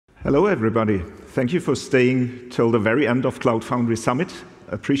Hello, everybody. Thank you for staying till the very end of Cloud Foundry Summit.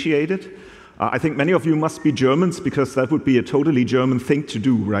 Appreciate it. I think many of you must be Germans, because that would be a totally German thing to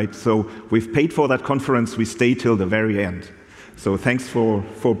do, right? So we've paid for that conference. We stay till the very end. So thanks for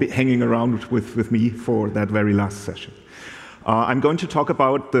hanging around with me for that very last session. I'm going to talk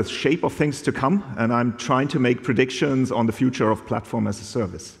about the shape of things to come, and I'm trying to make predictions on the future of platform as a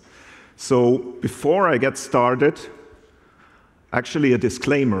service. So before I get started, actually a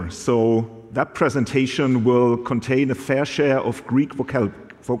disclaimer. So that presentation will contain a fair share of Greek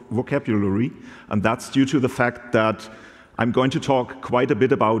vocabulary, and that's due to the fact that I'm going to talk quite a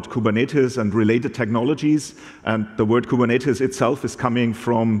bit about Kubernetes and related technologies, and the word Kubernetes itself is coming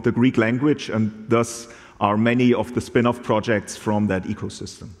from the Greek language, and thus are many of the spin-off projects from that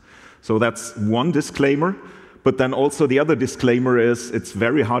ecosystem. So that's one disclaimer. But then also the other disclaimer is it's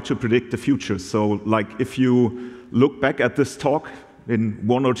very hard to predict the future. So like if you look back at this talk in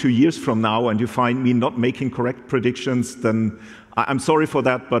 1 or 2 years from now and you find me not making correct predictions, then I'm sorry for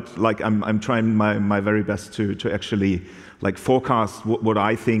that, but like I'm trying my very best to actually like forecast what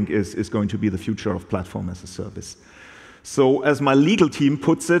I think is going to be the future of platform as a service. So as my legal team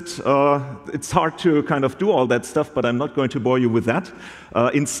puts it, it's hard to kind of do all that stuff, but I'm not going to bore you with that.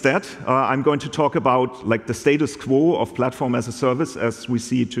 Instead, I'm going to talk about like the status quo of platform as a service as we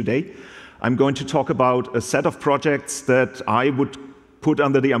see it today. I'm going to talk about a set of projects that I would put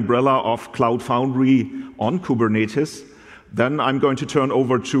under the umbrella of Cloud Foundry on Kubernetes. Then I'm going to turn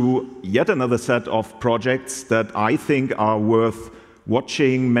over to yet another set of projects that I think are worth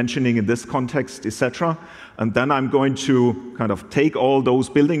watching, mentioning in this context, etc. And then I'm going to kind of take all those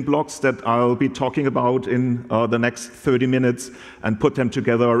building blocks that I'll be talking about in the next 30 minutes and put them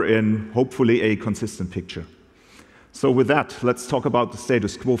together in hopefully a consistent picture. So with that, let's talk about the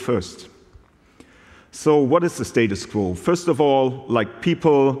status quo first. So what is the status quo? First of all, like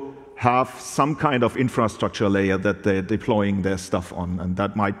people have some kind of infrastructure layer that they're deploying their stuff on, and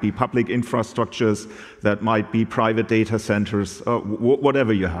that might be public infrastructures, that might be private data centers,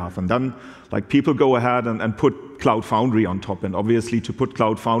 whatever you have. And then like people go ahead and put Cloud Foundry on top. And obviously to put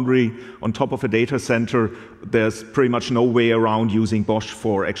Cloud Foundry on top of a data center, there's pretty much no way around using Bosch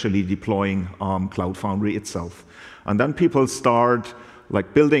for actually deploying Cloud Foundry itself. And then people start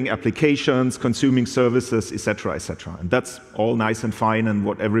like building applications, consuming services, etc., etc. And that's all nice and fine and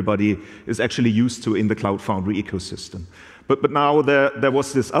what everybody is actually used to in the Cloud Foundry ecosystem. But now there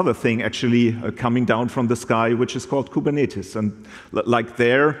was this other thing actually coming down from the sky, which is called Kubernetes. And like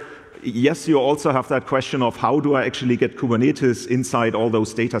there, yes, you also have that question of how do I actually get Kubernetes inside all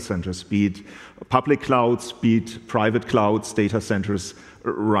those data centers, be it public clouds, be it private clouds, data centers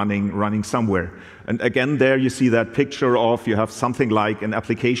running somewhere. And again, there you see that picture of you have something like an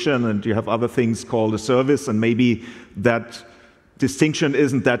application and you have other things called a service, and maybe that distinction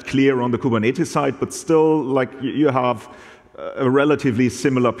isn't that clear on the Kubernetes side, but still like you have a relatively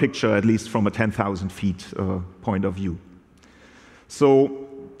similar picture, at least from a 10,000 feet point of view. So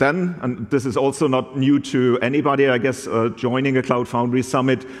then, and this is also not new to anybody, I guess, joining a Cloud Foundry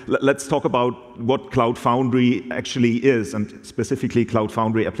Summit, let's talk about what Cloud Foundry actually is, and specifically Cloud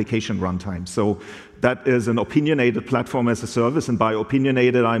Foundry application runtime. So that is an opinionated platform as a service, and by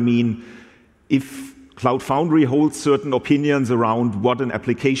opinionated, I mean if Cloud Foundry holds certain opinions around what an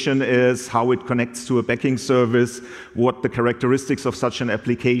application is, how it connects to a backing service, what the characteristics of such an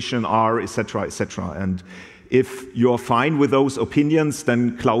application are, etc., etc. And if you're fine with those opinions,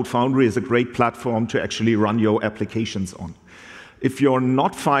 then Cloud Foundry is a great platform to actually run your applications on. If you're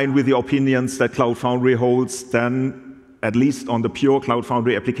not fine with the opinions that Cloud Foundry holds, then at least on the pure Cloud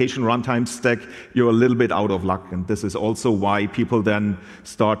Foundry application runtime stack, you're a little bit out of luck. And this is also why people then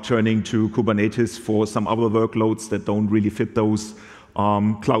start turning to Kubernetes for some other workloads that don't really fit those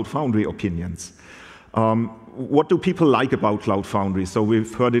Cloud Foundry opinions. What do people like about Cloud Foundry? So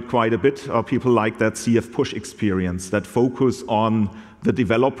we've heard it quite a bit. People like that CF push experience, that focus on the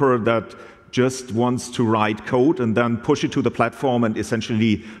developer that just wants to write code and then push it to the platform, and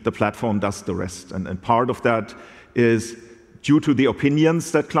essentially the platform does the rest. And part of that is due to the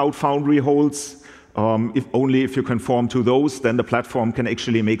opinions that Cloud Foundry holds. Only if you conform to those, then the platform can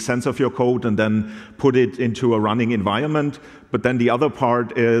actually make sense of your code and then put it into a running environment. But then the other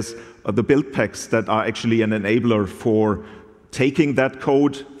part is the build packs that are actually an enabler for taking that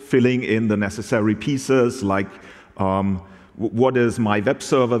code, filling in the necessary pieces, like what is my web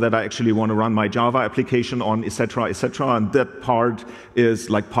server that I actually want to run my Java application on, etc., etc. And that part is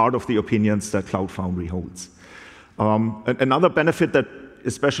like part of the opinions that Cloud Foundry holds. Another benefit that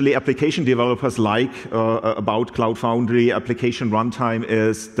especially application developers like about Cloud Foundry application runtime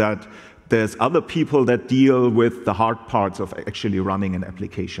is that there's other people that deal with the hard parts of actually running an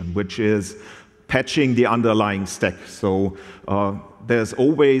application, which is patching the underlying stack. So there's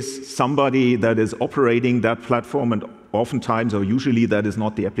always somebody that is operating that platform, and oftentimes, or usually, that is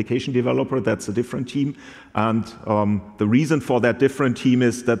not the application developer, that's a different team. And the reason for that different team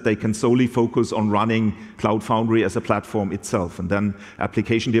is that they can solely focus on running Cloud Foundry as a platform itself. And then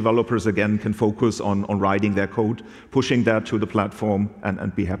application developers, again, can focus on writing their code, pushing that to the platform,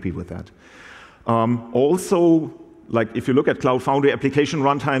 and be happy with that. Also, like if you look at Cloud Foundry application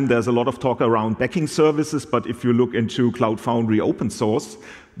runtime, there's a lot of talk around backing services, but if you look into Cloud Foundry open source,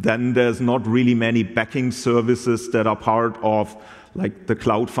 then there's not really many backing services that are part of like the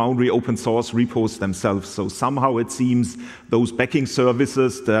Cloud Foundry open source repos themselves. So somehow it seems those backing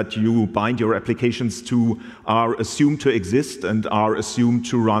services that you bind your applications to are assumed to exist and are assumed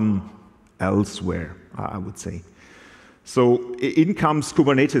to run elsewhere, I would say. So in comes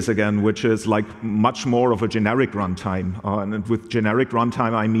Kubernetes again, which is like much more of a generic runtime. And with generic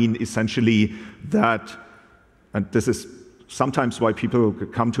runtime, I mean essentially that, and this is sometimes why people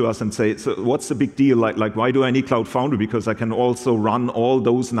come to us and say, so what's the big deal? Like why do I need Cloud Foundry? Because I can also run all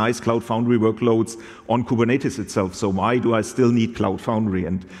those nice Cloud Foundry workloads on Kubernetes itself. So why do I still need Cloud Foundry?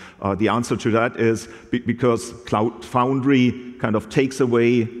 And the answer to that is because Cloud Foundry kind of takes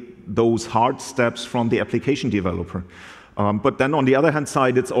away those hard steps from the application developer. But then on the other hand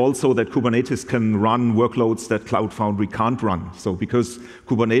side, it's also that Kubernetes can run workloads that Cloud Foundry can't run. So because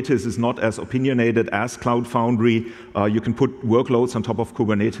Kubernetes is not as opinionated as Cloud Foundry, you can put workloads on top of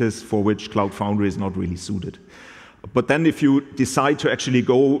Kubernetes for which Cloud Foundry is not really suited. But then if you decide to actually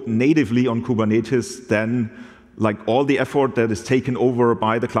go natively on Kubernetes, then like all the effort that is taken over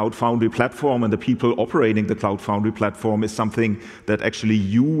by the Cloud Foundry platform and the people operating the Cloud Foundry platform is something that actually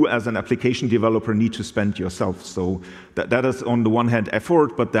you as an application developer need to spend yourself. So that is on the one hand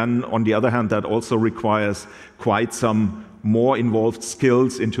effort, but then on the other hand that also requires quite some more involved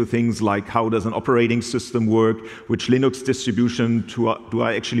skills into things like how does an operating system work, which Linux distribution do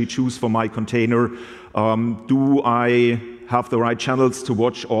I actually choose for my container, do I have the right channels to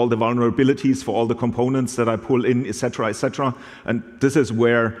watch all the vulnerabilities for all the components that I pull in, etc., etc. And this is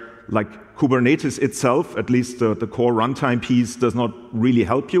where, like, Kubernetes itself, at least the core runtime piece, does not really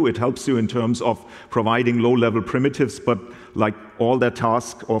help you. It helps you in terms of providing low-level primitives, but like all that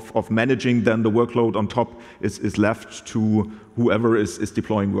task of managing then the workload on top is left to whoever is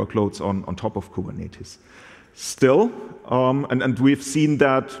deploying workloads on top of Kubernetes. Still, and we've seen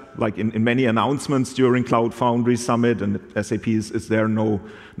that like in many announcements during Cloud Foundry Summit, and SAP is there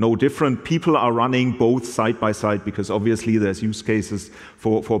no different. People are running both side by side because obviously there's use cases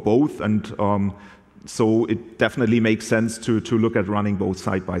for both, and so it definitely makes sense to look at running both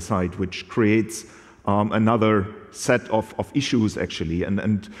side by side, which creates another set of issues actually,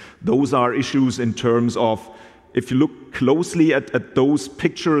 and those are issues in terms of, if you look closely at those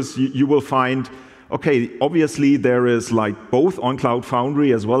pictures, you will find, okay, obviously there is like both on Cloud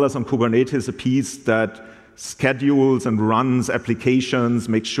Foundry as well as on Kubernetes a piece that schedules and runs applications,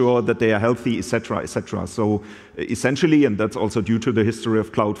 makes sure that they are healthy, etc., etc. So essentially, and that's also due to the history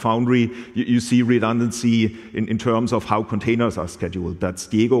of Cloud Foundry, you see redundancy in terms of how containers are scheduled. That's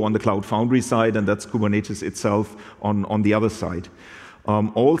Diego on the Cloud Foundry side, and that's Kubernetes itself on the other side.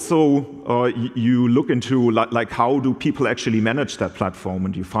 Also, you look into like how do people actually manage that platform,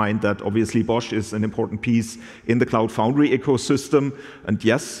 and you find that obviously BOSH is an important piece in the Cloud Foundry ecosystem. And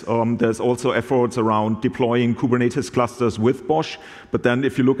yes, there's also efforts around deploying Kubernetes clusters with BOSH. But then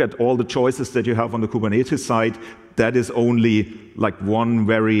if you look at all the choices that you have on the Kubernetes side, that is only like one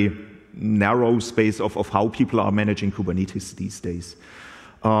very narrow space of how people are managing Kubernetes these days.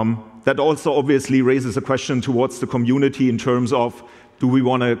 That also obviously raises a question towards the community in terms of, do we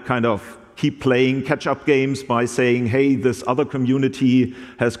want to kind of keep playing catch-up games by saying, hey, this other community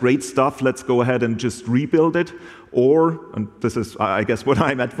has great stuff, let's go ahead and just rebuild it? Or, and this is, I guess, what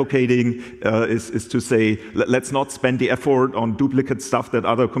I'm advocating, is to say, let's not spend the effort on duplicate stuff that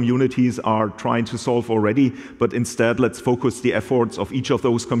other communities are trying to solve already, but instead let's focus the efforts of each of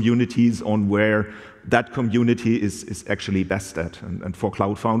those communities on where that community is actually best at. And for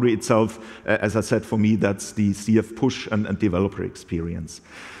Cloud Foundry itself, as I said, for me, that's the CF push and developer experience.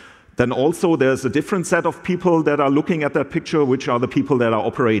 Then also there's a different set of people that are looking at that picture, which are the people that are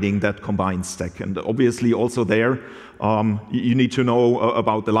operating that combined stack. And obviously also there, you need to know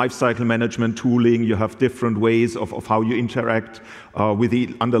about the lifecycle management tooling. You have different ways of how you interact with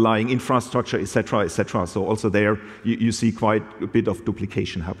the underlying infrastructure, et cetera, et cetera. So also there, you see quite a bit of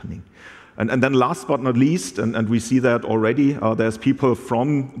duplication happening. And then last but not least, and we see that already, there's people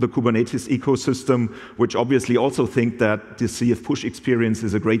from the Kubernetes ecosystem which obviously also think that the CF push experience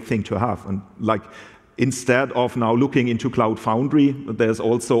is a great thing to have. And like, instead of now looking into Cloud Foundry, there's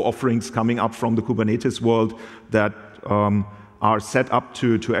also offerings coming up from the Kubernetes world that are set up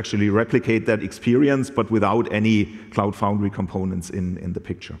to actually replicate that experience, but without any Cloud Foundry components in the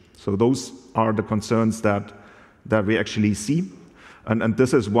picture. So those are the concerns that we actually see. And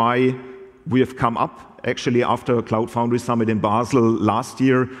this is why we have come up, actually, after Cloud Foundry Summit in Basel last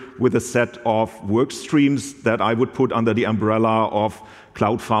year, with a set of work streams that I would put under the umbrella of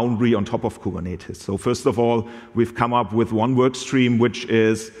Cloud Foundry on top of Kubernetes. So first of all, we've come up with one work stream, which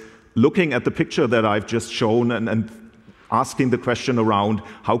is looking at the picture that I've just shown and asking the question around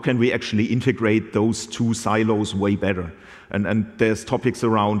how can we actually integrate those two silos way better. And there's topics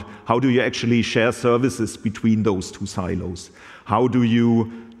around how do you actually share services between those two silos? How do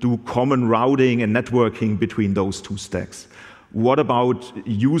you do common routing and networking between those two stacks? What about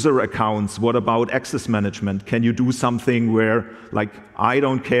user accounts? What about access management? Can you do something where, like, I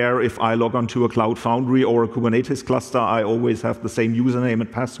don't care if I log onto a Cloud Foundry or a Kubernetes cluster, I always have the same username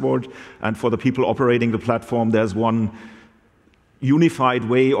and password, and for the people operating the platform, there's one unified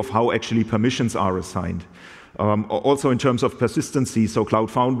way of how actually permissions are assigned. Also in terms of persistency, so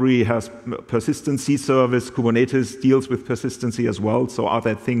Cloud Foundry has persistency service, Kubernetes deals with persistency as well, so are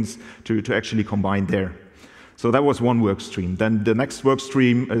there things to actually combine there? So that was one work stream. Then the next work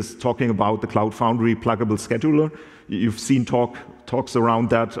stream is talking about the Cloud Foundry pluggable scheduler. You've seen talks around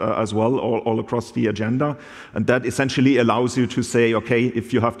that as well, all across the agenda, and that essentially allows you to say, okay,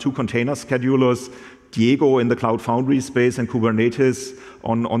 if you have two container schedulers, Diego in the Cloud Foundry space and Kubernetes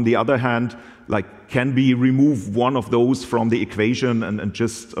on the other hand, like, can we remove one of those from the equation and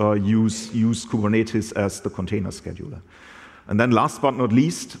just use Kubernetes as the container scheduler? And then last but not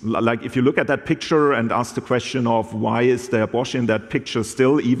least, like, if you look at that picture and ask the question of why is there Bosch in that picture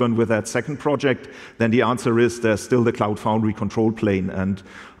still, even with that second project, then the answer is there's still the Cloud Foundry control plane. And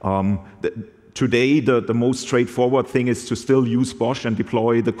today, the most straightforward thing is to still use Bosch and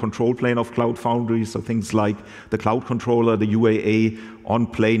deploy the control plane of Cloud Foundry, so things like the cloud controller, the UAA, on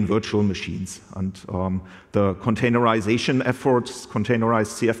plain virtual machines. And the containerization efforts,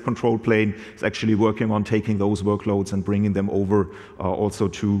 containerized CF control plane, is actually working on taking those workloads and bringing them over also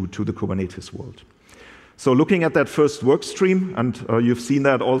to the Kubernetes world. So looking at that first work stream, and you've seen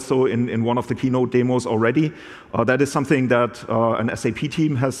that also in one of the keynote demos already, that is something that an SAP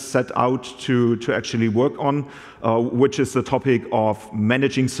team has set out to actually work on, which is the topic of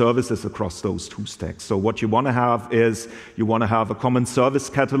managing services across those two stacks. So what you want to have is you want to have a common service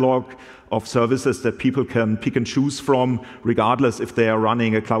catalog of services that people can pick and choose from, regardless if they are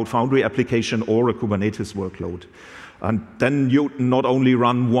running a Cloud Foundry application or a Kubernetes workload. And then you not only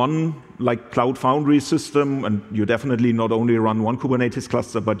run one like Cloud Foundry system, and you definitely not only run one Kubernetes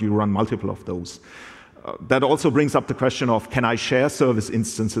cluster, but you run multiple of those. That also brings up the question of, can I share service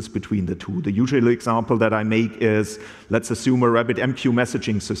instances between the two? The usual example that I make is, let's assume a RabbitMQ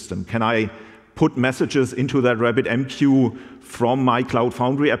messaging system. Can I put messages into that RabbitMQ from my Cloud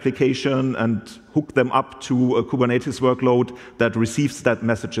Foundry application and hook them up to a Kubernetes workload that receives that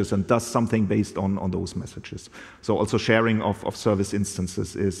messages and does something based on those messages? So also sharing of service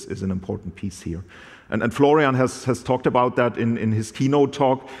instances is an important piece here. And Florian has talked about that in his keynote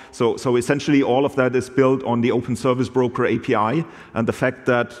talk. So essentially all of that is built on the Open Service Broker API, and the fact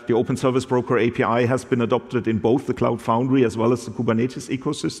that the Open Service Broker API has been adopted in both the Cloud Foundry as well as the Kubernetes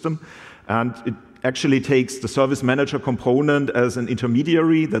ecosystem. And it actually takes the service manager component as an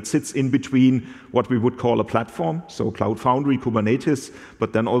intermediary that sits in between what we would call a platform, so Cloud Foundry, Kubernetes,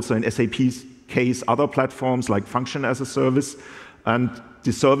 but then also in SAP's case, other platforms like function as a service, and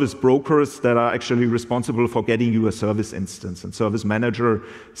the service brokers that are actually responsible for getting you a service instance. And Service Manager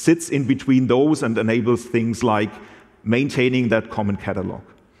sits in between those and enables things like maintaining that common catalog.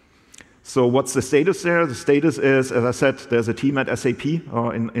 So what's the status there? The status is, as I said, there's a team at SAP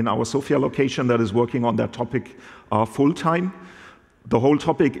in our Sofia location that is working on that topic full-time. The whole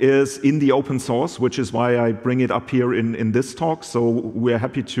topic is in the open source, which is why I bring it up here in this talk. So we're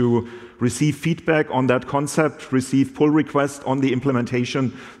happy to receive feedback on that concept, receive pull requests on the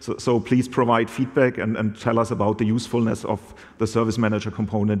implementation. So please provide feedback and tell us about the usefulness of the Service Manager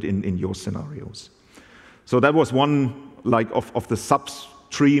component in your scenarios. So that was one of the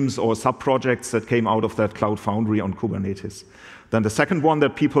streams or sub-projects that came out of that Cloud Foundry on Kubernetes. Then the second one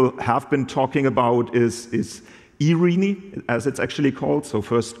that people have been talking about is Irene, as it's actually called, so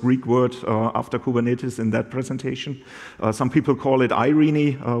first Greek word after Kubernetes in that presentation. Some people call it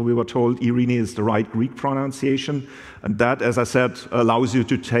Irene. We were told Irene is the right Greek pronunciation. And that, as I said, allows you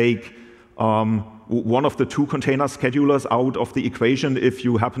to take one of the two container schedulers out of the equation if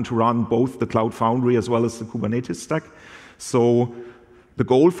you happen to run both the Cloud Foundry as well as the Kubernetes stack. So the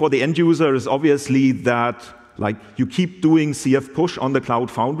goal for the end user is obviously that you keep doing CF push on the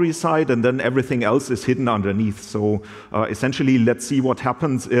Cloud Foundry side, and then everything else is hidden underneath. So essentially, let's see what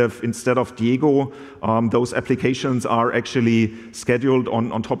happens if instead of Diego, those applications are actually scheduled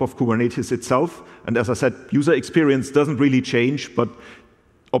on top of Kubernetes itself. And as I said, user experience doesn't really change, but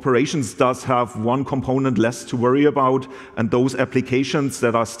operations does have one component less to worry about, and those applications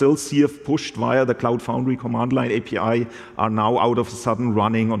that are still CF pushed via the Cloud Foundry command line API are now out of a sudden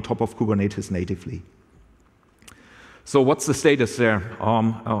running on top of Kubernetes natively. So what's the status there?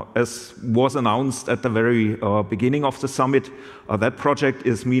 As was announced at the very beginning of the summit, that project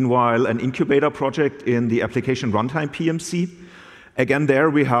is meanwhile an incubator project in the application runtime PMC. Again, there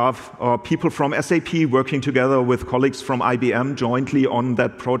we have people from SAP working together with colleagues from IBM jointly on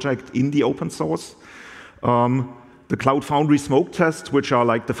that project in the open source. The Cloud Foundry smoke tests, which are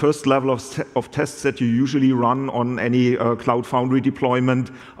like the first level of tests that you usually run on any Cloud Foundry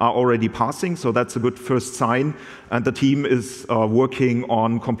deployment, are already passing, so that's a good first sign. And the team is working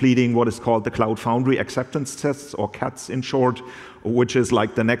on completing what is called the Cloud Foundry acceptance tests, or CATs in short, which is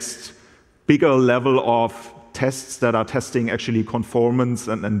like the next bigger level of tests that are testing actually conformance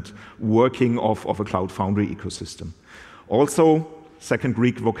and working of a Cloud Foundry ecosystem. Also, second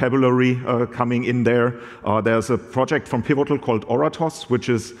Greek vocabulary coming in there. There's a project from Pivotal called Oratos, which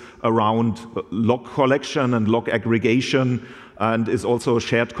is around log collection and log aggregation, and is also a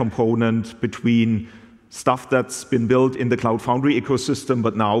shared component between stuff that's been built in the Cloud Foundry ecosystem,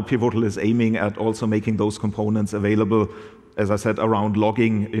 but now Pivotal is aiming at also making those components available, as I said, around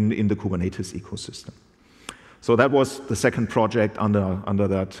logging in the Kubernetes ecosystem. So that was the second project under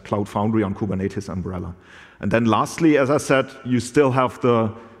that Cloud Foundry on Kubernetes umbrella. And then lastly, as I said, you still have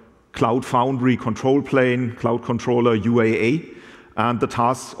the Cloud Foundry control plane, Cloud Controller UAA, and the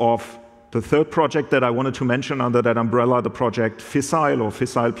tasks of the third project that I wanted to mention under that umbrella, the project Fissile, or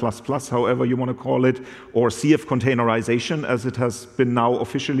Fissile++, however you want to call it, or CF containerization, as it has been now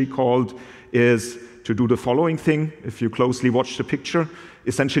officially called, is to do the following thing, if you closely watch the picture,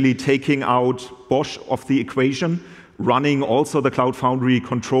 essentially taking out BOSH of the equation, running also the Cloud Foundry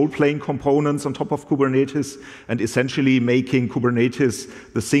control plane components on top of Kubernetes, and essentially making Kubernetes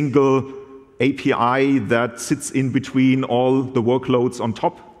the single API that sits in between all the workloads on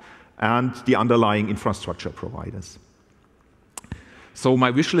top and the underlying infrastructure providers. So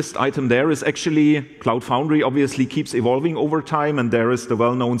my wish list item there is actually Cloud Foundry obviously keeps evolving over time, and there is the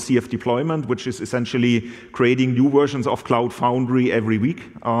well-known CF deployment, which is essentially creating new versions of Cloud Foundry every week.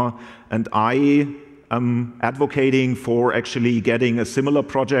 And I am advocating for actually getting a similar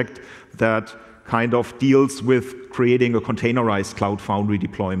project that kind of deals with creating a containerized Cloud Foundry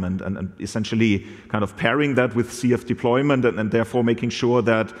deployment and essentially kind of pairing that with CF deployment and therefore making sure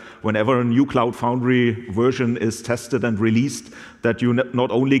that whenever a new Cloud Foundry version is tested and released, that you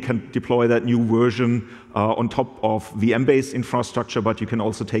not only can deploy that new version on top of VM-based infrastructure, but you can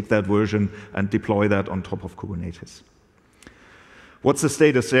also take that version and deploy that on top of Kubernetes. What's the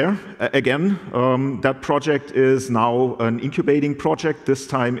status there? Again, that project is now an incubating project, this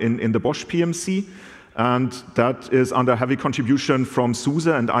time in the BOSH PMC. And that is under heavy contribution from SUSE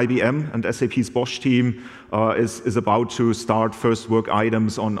and IBM, and SAP's BOSH team is about to start first work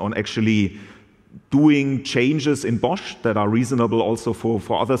items on actually doing changes in BOSH that are reasonable also for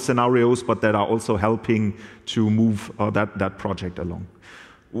other scenarios, but that are also helping to move that project along.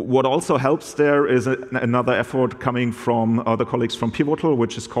 What also helps there is another effort coming from other colleagues from Pivotal,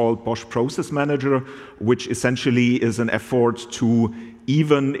 which is called BOSH Process Manager, which essentially is an effort to,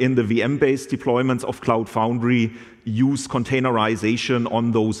 even in the VM-based deployments of Cloud Foundry, use containerization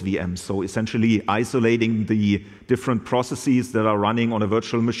on those VMs. So essentially isolating the different processes that are running on a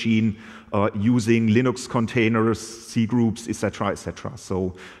virtual machine using Linux containers, C groups, etc., etc.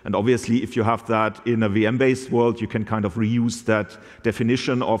 So, and obviously, if you have that in a VM-based world, you can kind of reuse that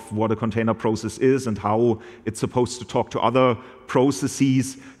definition of what a container process is and how it's supposed to talk to other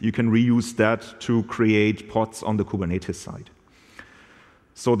processes. You can reuse that to create pods on the Kubernetes side.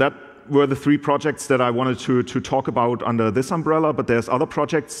 So that were the three projects that I wanted to talk about under this umbrella, but there's other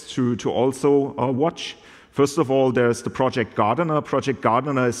projects to also watch. First of all, there's the Project Gardener. Project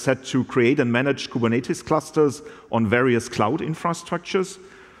Gardener is set to create and manage Kubernetes clusters on various cloud infrastructures.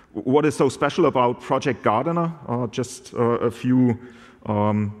 What is so special about Project Gardener? Just a few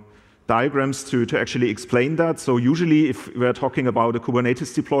diagrams to actually explain that. So usually, if we're talking about a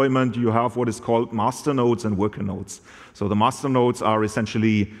Kubernetes deployment, you have what is called master nodes and worker nodes. So the master nodes are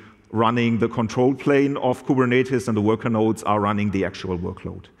essentially running the control plane of Kubernetes, and the worker nodes are running the actual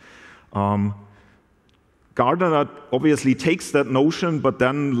workload. Gardner obviously takes that notion, but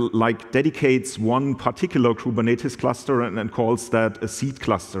then dedicates one particular Kubernetes cluster and calls that a seed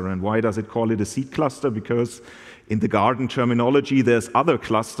cluster. And why does it call it a seed cluster? Because in the Garden terminology, there's other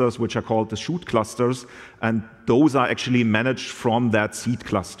clusters which are called the shoot clusters, and those are actually managed from that seed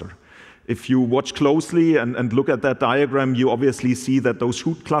cluster. If you watch closely and look at that diagram, you obviously see that those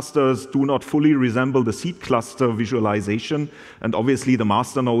shoot clusters do not fully resemble the seed cluster visualization, and obviously the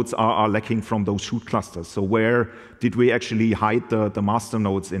master nodes are lacking from those shoot clusters. So where did we actually hide the master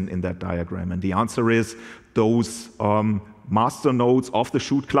nodes in that diagram? And the answer is those master nodes of the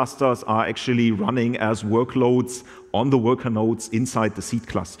shoot clusters are actually running as workloads on the worker nodes inside the seed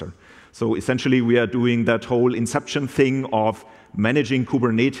cluster. So essentially we are doing that whole inception thing of managing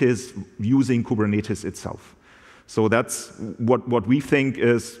Kubernetes using Kubernetes itself. So that's what we think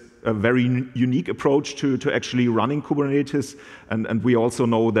is a very unique approach to actually running Kubernetes. And we also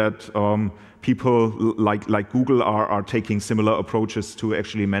know that people like Google are taking similar approaches to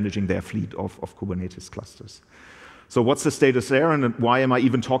actually managing their fleet of Kubernetes clusters. So what's the status there, and why am I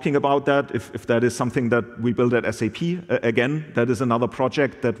even talking about that if that is something that we build at SAP? Again, that is another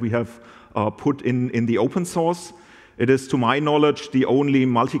project that we have put in the open source. It is, to my knowledge, the only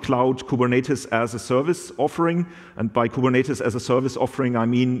multi-cloud Kubernetes as a service offering. And by Kubernetes as a service offering, I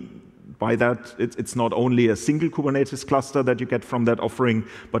mean by that it's not only a single Kubernetes cluster that you get from that offering,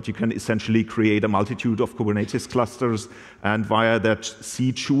 but you can essentially create a multitude of Kubernetes clusters and via that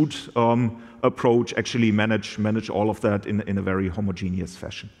seed shoot approach actually manage all of that in a very homogeneous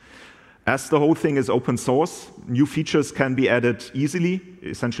fashion. As the whole thing is open source, new features can be added easily,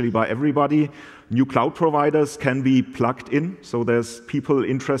 essentially by everybody. New cloud providers can be plugged in, so there's people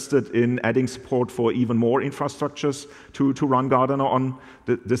interested in adding support for even more infrastructures to run Gardener on.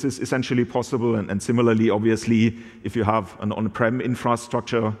 This is essentially possible, and similarly, obviously, if you have an on-prem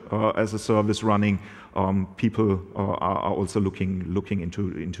infrastructure as a service running, people are also looking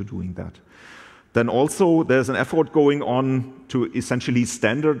into doing that. Then also, there's an effort going on to essentially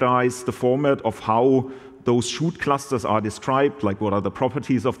standardize the format of how those shoot clusters are described, like what are the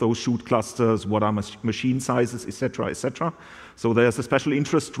properties of those shoot clusters, what are machine sizes, et cetera, et cetera. So there's a special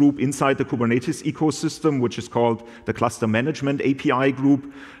interest group inside the Kubernetes ecosystem, which is called the Cluster Management API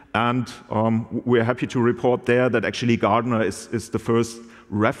Group. And we're happy to report there that actually Gardener is the first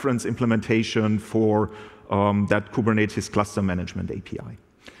reference implementation for that Kubernetes Cluster Management API.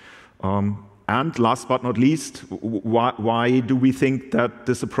 And last but not least, why do we think that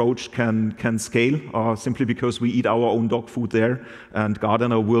this approach can scale? Simply because we eat our own dog food there, and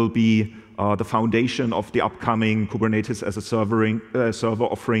Gardener will be the foundation of the upcoming Kubernetes as a server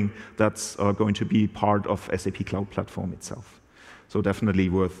offering that's going to be part of SAP Cloud Platform itself. So definitely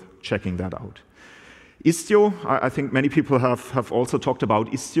worth checking that out. Istio, I think many people have also talked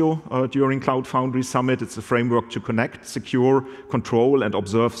about Istio during Cloud Foundry Summit. It's a framework to connect, secure, control, and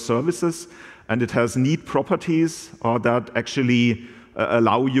observe services. And it has neat properties that actually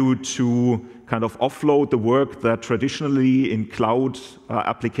allow you to kind of offload the work that traditionally in cloud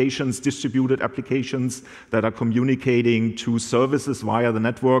applications, distributed applications that are communicating to services via the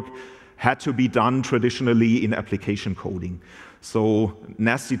network had to be done traditionally in application coding. So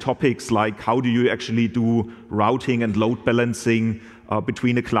nasty topics like how do you actually do routing and load balancing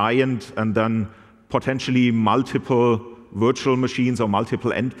between a client and then potentially multiple virtual machines or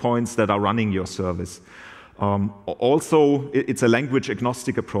multiple endpoints that are running your service. Also, it's a language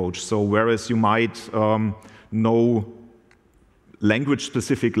agnostic approach. So whereas you might know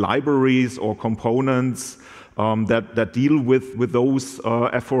language-specific libraries or components that deal with those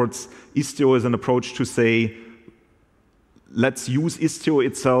efforts, Istio is an approach to say, let's use Istio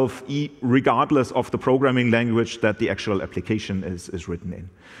itself regardless of the programming language that the actual application is written in.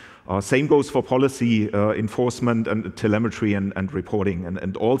 Same goes for policy enforcement and telemetry and reporting.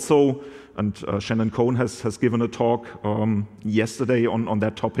 And also, Shannon Cohn has given a talk yesterday on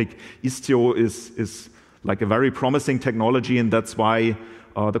that topic, Istio is like a very promising technology, and that's why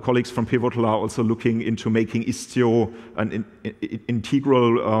the colleagues from Pivotal are also looking into making Istio an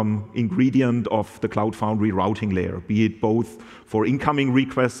integral ingredient of the Cloud Foundry routing layer, be it both for incoming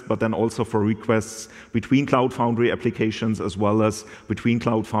requests, but then also for requests between Cloud Foundry applications as well as between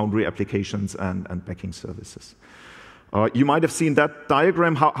Cloud Foundry applications and backing services. You might have seen that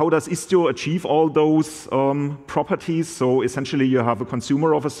diagram. How does Istio achieve all those properties? So essentially, you have a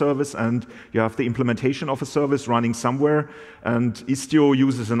consumer of a service and you have the implementation of a service running somewhere. And Istio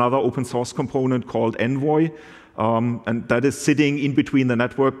uses another open source component called Envoy. And that is sitting in between the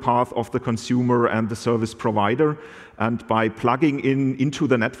network path of the consumer and the service provider. And by plugging into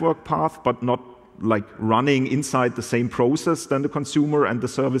the network path, but not like running inside the same process than the consumer and the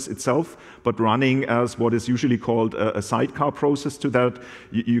service itself, but running as what is usually called a sidecar process to that.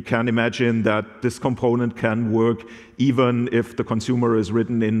 You can imagine that this component can work even if the consumer is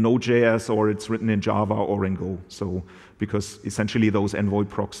written in Node.js or it's written in Java or in Go. So, because essentially those envoy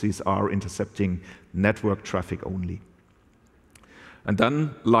proxies are intercepting network traffic only. And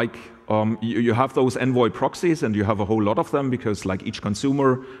then, like, you have those envoy proxies, and you have a whole lot of them because, like, each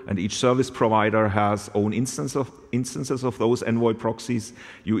consumer and each service provider has own instances of those envoy proxies.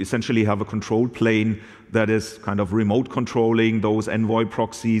 You essentially have a control plane that is kind of remote controlling those envoy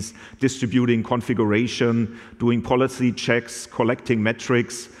proxies, distributing configuration, doing policy checks, collecting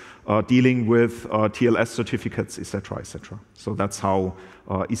metrics, dealing with TLS certificates, etc., etc. So that's how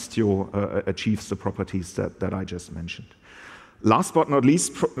Istio achieves the properties that I just mentioned. Last but not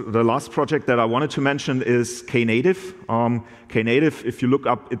least, the last project that I wanted to mention is Knative. Knative, if you look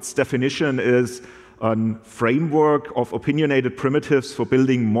up its definition, is a framework of opinionated primitives for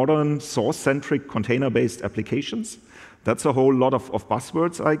building modern, source-centric, container-based applications. That's a whole lot of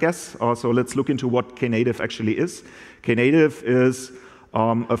buzzwords, I guess. So let's look into what Knative actually is. Knative is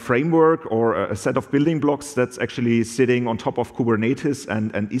a framework or a set of building blocks that's actually sitting on top of Kubernetes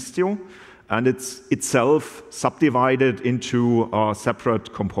and Istio. And it's itself subdivided into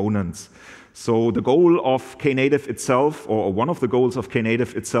separate components. So the goal of Knative itself, or one of the goals of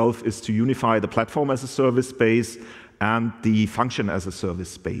Knative itself, is to unify the platform as a service space and the function as a service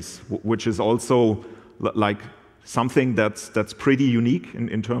space, which is also like something that's pretty unique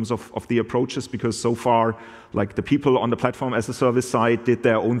in terms of the approaches, because so far, like, the people on the platform as a service side did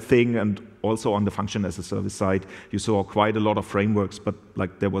their own thing, and also on the function as a service side, you saw quite a lot of frameworks, but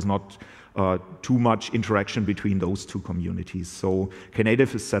like there was not too much interaction between those two communities. So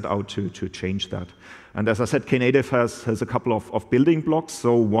Knative is set out to change that. And as I said, Knative has a couple of building blocks.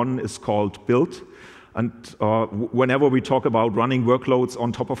 So one is called build. And whenever we talk about running workloads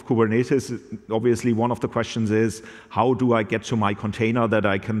on top of Kubernetes, obviously one of the questions is, how do I get to my container that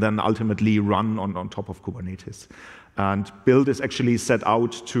I can then ultimately run on top of Kubernetes? And build is actually set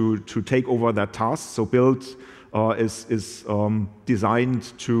out to take over that task. So build is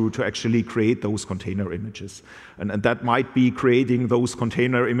designed to actually create those container images. And that might be creating those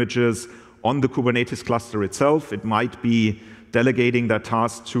container images on the Kubernetes cluster itself. It might be delegating that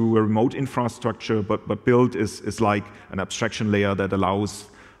task to a remote infrastructure, but build is like an abstraction layer that allows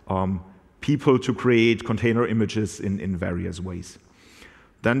people to create container images in various ways.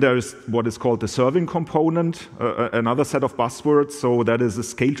 Then there's what is called the serving component, another set of buzzwords. So that is a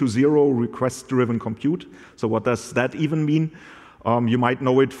scale to zero request-driven compute. So what does that even mean? You might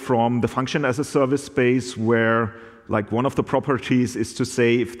know it from the function as a service space, where like one of the properties is to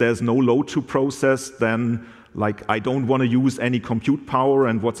say if there's no load to process, then like I don't want to use any compute power.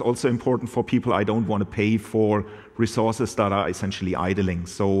 And what's also important for people, I don't want to pay for resources that are essentially idling.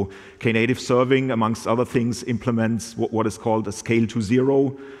 So Knative serving, amongst other things, implements what is called a scale to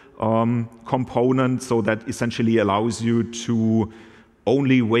zero component. So that essentially allows you to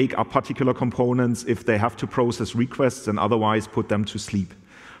only wake up particular components if they have to process requests, and otherwise put them to sleep.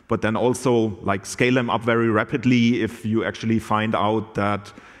 But then also like scale them up very rapidly if you actually find out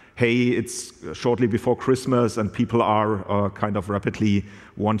that, hey, it's shortly before Christmas and people are kind of rapidly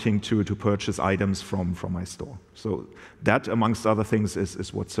wanting to purchase items from my store. So that, amongst other things,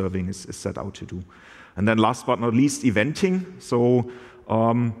 is what serving is set out to do. And then last but not least, eventing. So,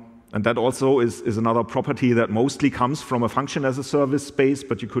 and that also is another property that mostly comes from a function as a service space,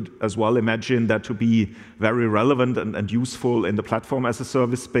 but you could as well imagine that to be very relevant and useful in the platform as a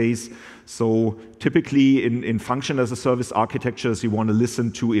service space. So typically in function as a service architectures, you want to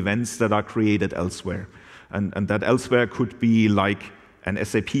listen to events that are created elsewhere. And that elsewhere could be like an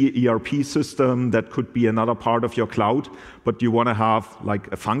SAP ERP system, that could be another part of your cloud, but you want to have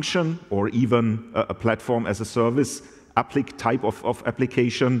like a function or even a platform as a service type of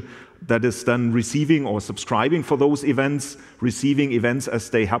application that is then receiving or subscribing for those events, receiving events as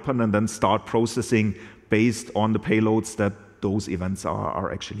they happen, and then start processing based on the payloads that those events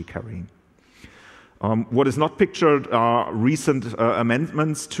are actually carrying. What is not pictured are recent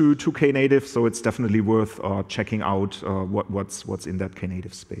amendments to Knative, so it's definitely worth checking out what's in that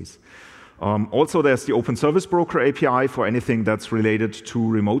Knative space. Also, there's the Open Service Broker API for anything that's related to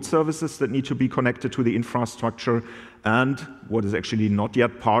remote services that need to be connected to the infrastructure. And what is actually not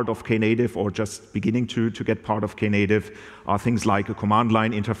yet part of Knative, or just beginning to get part of Knative, are things like a command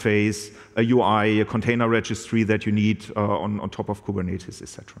line interface, a UI, a container registry that you need on top of Kubernetes,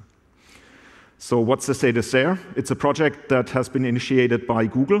 etc. So what's the status there? It's a project that has been initiated by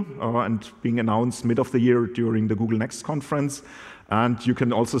Google and being announced mid of the year during the Google Next conference. And you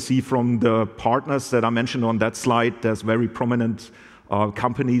can also see from the partners that are mentioned on that slide, there's very prominent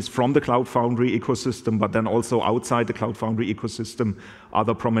companies from the Cloud Foundry ecosystem, but then also outside the Cloud Foundry ecosystem,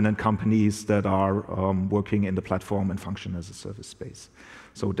 other prominent companies that are working in the platform and function as a service space.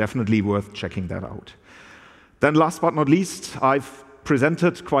 So definitely worth checking that out. Then last but not least, I've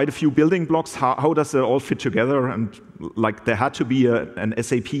presented quite a few building blocks. How does it all fit together? And like there had to be an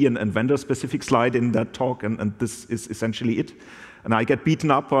SAP and vendor-specific slide in that talk, and this is essentially it. And I get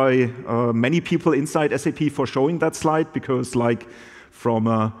beaten up by many people inside SAP for showing that slide because like from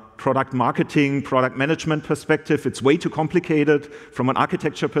a product marketing, product management perspective, it's way too complicated. From an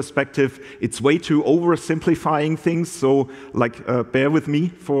architecture perspective, it's way too oversimplifying things. So like bear with me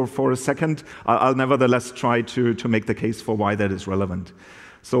for a second. I'll nevertheless try to make the case for why that is relevant.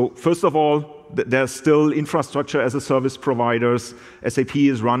 So first of all, there's still infrastructure as a service providers. SAP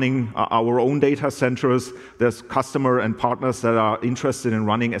is running our own data centers. There's customer and partners that are interested in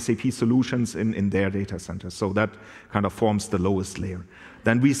running SAP solutions in their data centers. So that kind of forms the lowest layer.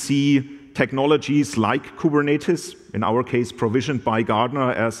 Then we see technologies like Kubernetes, in our case provisioned by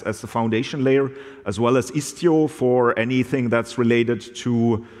Gartner as the foundation layer, as well as Istio for anything that's related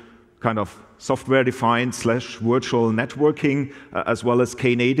to kind of software-defined / virtual networking, as well as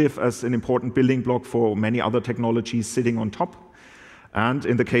Knative as an important building block for many other technologies sitting on top. And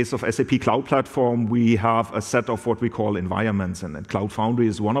in the case of SAP Cloud Platform, we have a set of what we call environments, and Cloud Foundry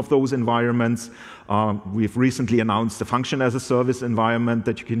is one of those environments. We've recently announced the function as a service environment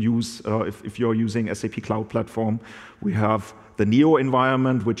that you can use if you're using SAP Cloud Platform. We have the Neo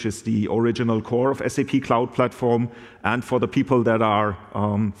environment, which is the original core of SAP Cloud Platform. And for the people that are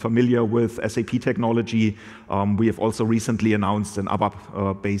familiar with SAP technology, we have also recently announced an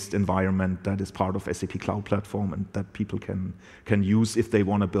ABAP-based environment that is part of SAP Cloud Platform and that people can use if they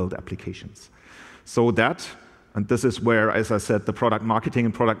want to build applications. So that, and this is where, as I said, the product marketing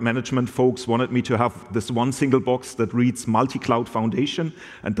and product management folks wanted me to have this one single box that reads multi-cloud foundation.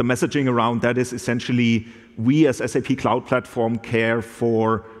 And the messaging around that is essentially we as SAP Cloud Platform care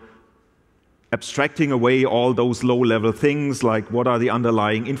for abstracting away all those low-level things, like what are the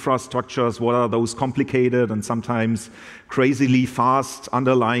underlying infrastructures, what are those complicated and sometimes crazily fast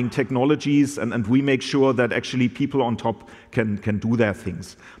underlying technologies, and we make sure that actually people on top can do their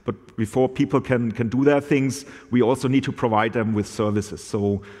things. But before people can do their things, we also need to provide them with services.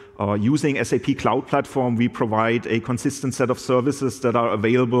 So using SAP Cloud Platform, we provide a consistent set of services that are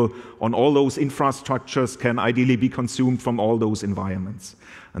available on all those infrastructures, can ideally be consumed from all those environments.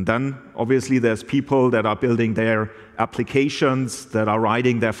 And then, obviously, there's people that are building their applications, that are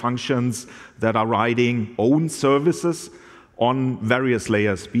writing their functions, that are writing own services on various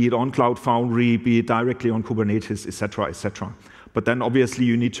layers, be it on Cloud Foundry, be it directly on Kubernetes, et cetera, et cetera. But then, obviously,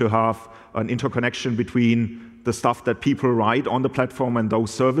 you need to have an interconnection between the stuff that people write on the platform and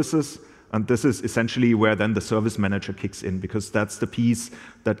those services. And this is essentially where then the service manager kicks in, because that's the piece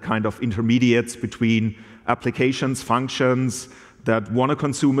that kind of intermediates between applications, functions that want to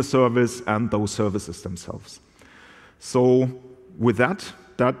consume a service and those services themselves. So with that,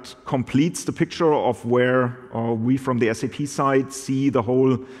 that completes the picture of where we from the SAP side see the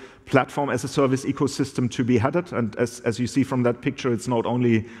whole platform as a service ecosystem to be headed. And as you see from that picture, it's not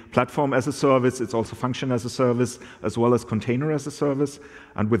only platform as a service, it's also function as a service, as well as container as a service.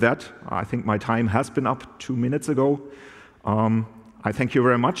 And with that, I think my time has been up 2 minutes ago. I thank you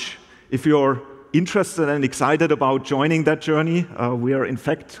very much. If you're interested and excited about joining that journey, we are in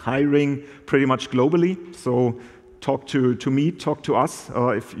fact hiring pretty much globally. So talk to me, talk to us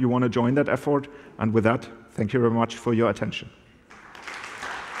if you want to join that effort. And with that, thank you very much for your attention.